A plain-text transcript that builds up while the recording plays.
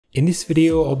In this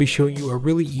video, I'll be showing you a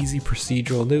really easy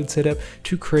procedural node setup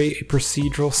to create a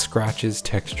procedural scratches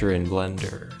texture in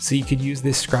Blender. So you could use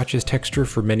this scratches texture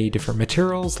for many different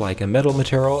materials, like a metal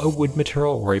material, a wood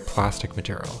material, or a plastic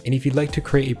material. And if you'd like to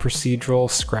create a procedural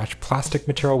scratch plastic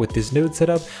material with this node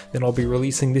setup, then I'll be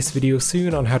releasing this video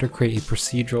soon on how to create a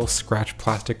procedural scratch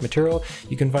plastic material.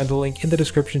 You can find the link in the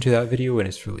description to that video when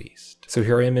it's released. So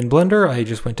here I am in Blender. I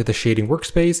just went to the shading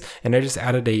workspace and I just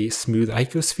added a smooth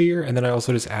icosphere, and then I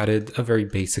also just added a very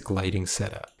basic lighting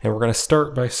setup. And we're going to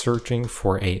start by searching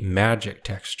for a magic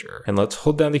texture. And let's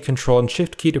hold down the Control and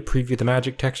Shift key to preview the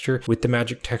magic texture. With the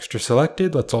magic texture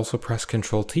selected, let's also press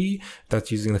Control T.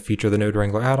 That's using the feature of the Node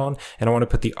Wrangler add-on. And I want to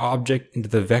put the object into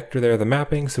the vector there, the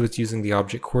mapping, so it's using the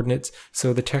object coordinates,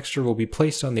 so the texture will be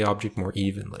placed on the object more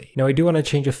evenly. Now I do want to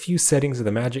change a few settings of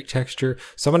the magic texture,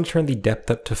 so I'm going to turn the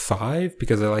depth up to 5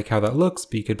 because I like how that looks,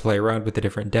 but you could play around with the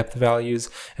different depth values.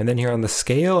 And then here on the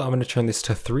scale, I'm going to turn this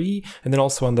to 3, and then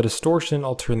also on the distortion,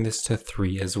 I'll turn this to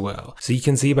 3 as well. So you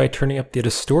can see by turning up the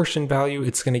distortion value,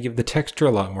 it's going to give the texture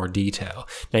a lot more detail.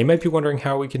 Now you might be wondering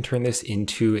how we can turn this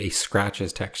into a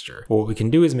scratches texture. Well, what we can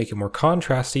do is make it more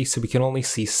contrasty so we can only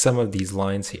see some of these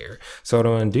lines here. So what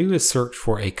I'm going to do is search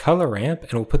for a color ramp,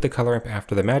 and we'll put the color ramp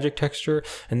after the magic texture,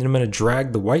 and then I'm going to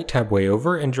drag the white tab way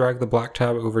over and drag the black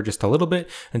tab over just a little bit.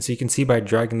 And so you can see by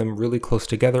dragging them really close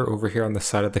together over here on the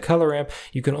side of the color ramp,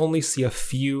 you can only see a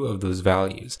few of those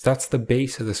values. That's the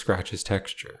base of the scratches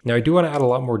texture. Now I do want to add a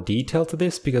lot more detail to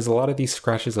this because a lot of these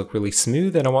scratches look really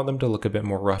smooth and I want them to look a bit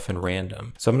more rough and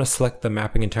random. So I'm going to select the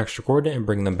mapping and texture coordinate and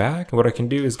bring them back. And what I can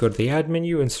do is go to the add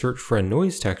menu and search for a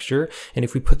noise texture. And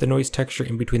if we put the noise texture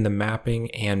in between the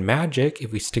mapping and magic,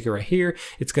 if we stick it right here,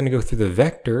 it's going to go through the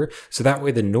vector. So that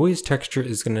way the noise texture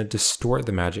is going to distort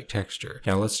the magic texture.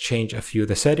 Now let's change a few of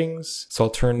the settings. So I'll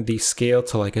turn the scale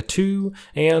to like a 2,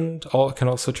 and I can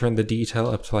also turn the detail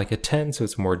up to like a 10 so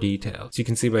it's more detailed. So you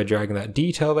can see by dragging that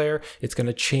detail there, it's going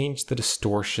to change the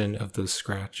distortion of those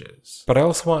scratches. But I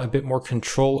also want a bit more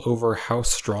control over how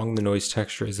strong the noise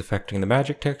texture is affecting the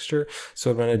magic texture. So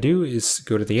what I'm going to do is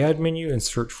go to the add menu and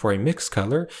search for a mix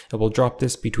color, and we'll drop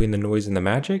this between the noise and the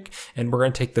magic, and we're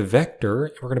going to take the vector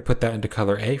and we're going to put that into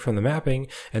color A from the mapping,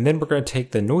 and then we're going to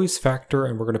take the noise factor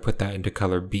and we're going to put that into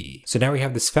color B. So now we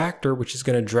have this factor which is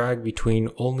going to drag between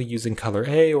only using color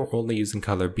A or only using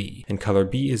color B. And color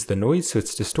B is the noise, so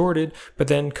it's distorted, but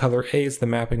then color A is the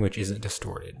mapping, which isn't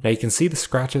distorted. Now you can see the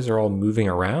scratches are all moving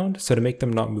around, so to make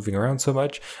them not moving around so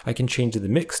much, I can change the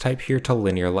mix type here to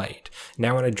linear light.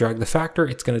 Now when I drag the factor,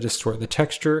 it's going to distort the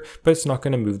texture, but it's not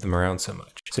going to move them around so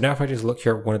much. So now if I just look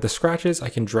here at one of the scratches, I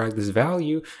can drag this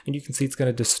value, and you can see it's going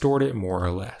to distort it more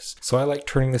or less. So I like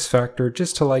turning this factor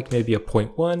just to like maybe a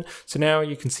 0.1, so now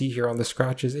you can see here on the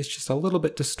scratches, it's just a little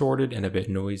bit distorted and a bit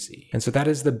noisy. And so that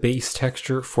is the base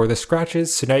texture for the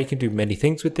scratches. So now you can do many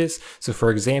things with this. So for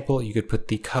example, you could put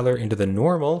the color into the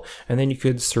normal, and then you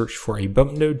could search for a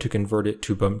bump node to convert it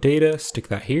to bump data, stick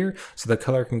that here. So the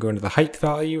color can go into the height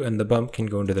value and the bump can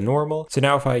go into the normal. So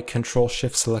now if I Control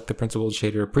Shift select the principled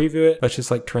shader to preview it, let's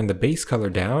just like turn the base color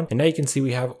down. And now you can see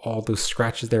we have all those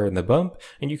scratches there in the bump,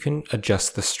 and you can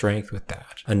adjust the strength with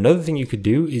that. Another thing you could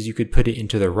do is you could put it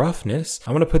into the roughness.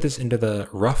 I'm going to put this into the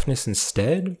roughness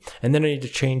instead, and then I need to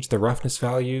change the roughness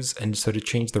values. And so to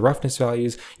change the roughness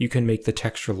values, you can make the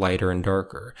texture lighter and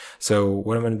darker. So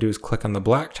what I'm going to do is click on the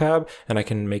black tab, and I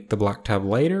can make the black tab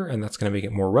lighter, and that's going to make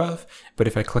it more rough. But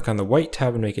if I click on the white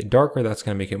tab and make it darker, that's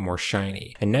going to make it more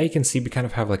shiny. And now you can see we kind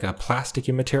of have like a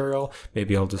plasticky material.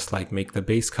 Maybe I'll just like make the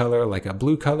base color like a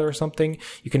blue color or something.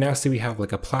 You can now see we have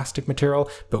like a plastic material,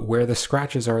 but where the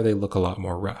scratches are, they look a lot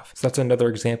more rough. So that's another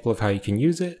example of how you can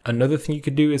use it. Another thing you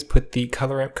could do is put the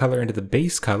color ramp color into the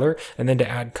base color, and then to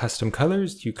add custom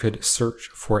colors, you could search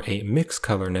for a mix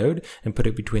color node and put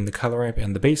it between the color ramp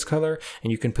and the base color,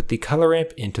 and you can put the color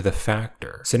ramp into the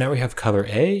factor. So now we have color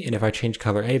A, and if I change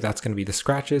color A, that's going to be the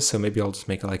scratches. So maybe I'll just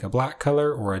make it like a black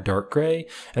color or a dark gray.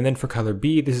 And then for color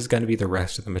B, this is going to be the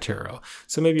rest of the material.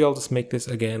 So maybe I'll just make this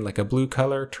again like a blue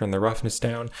color, turn the roughness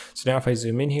down. So now if I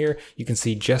zoom in here, you can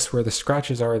see just where the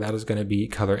scratches are, that is going to be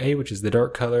color A, which is the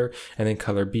dark color, and then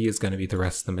color B is going to be the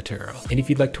rest of the material. And if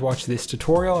you'd like to watch this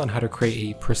tutorial on how to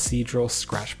create a procedural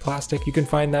scratch plastic, you can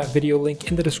find that video link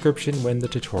in the description when the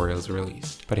tutorial is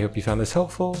released. But I hope you found this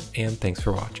helpful, and thanks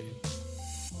for watching.